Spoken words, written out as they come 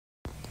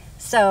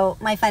So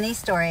my funny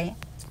story,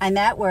 I'm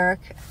at work.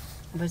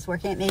 I was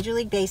working at Major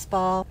League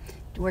Baseball,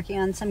 working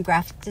on some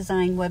graphic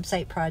design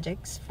website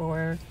projects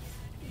for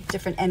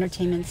different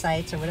entertainment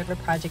sites or whatever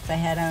projects I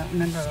had. I don't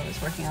remember what I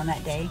was working on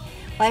that day.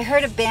 Well, I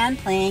heard a band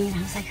playing and I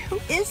was like, who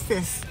is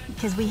this?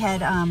 Because we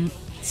had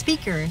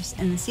speakers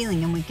in the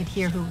ceiling and we could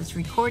hear who was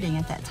recording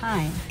at that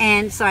time.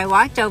 And so I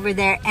walked over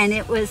there and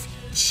it was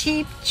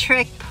Cheap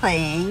Trick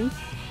playing.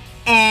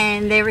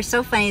 And they were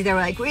so funny. They were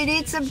like, we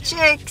need some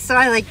chicks. So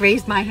I like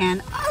raised my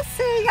hand.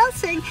 I'll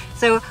sing.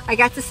 So I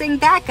got to sing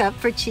backup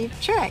for Cheap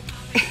Trick.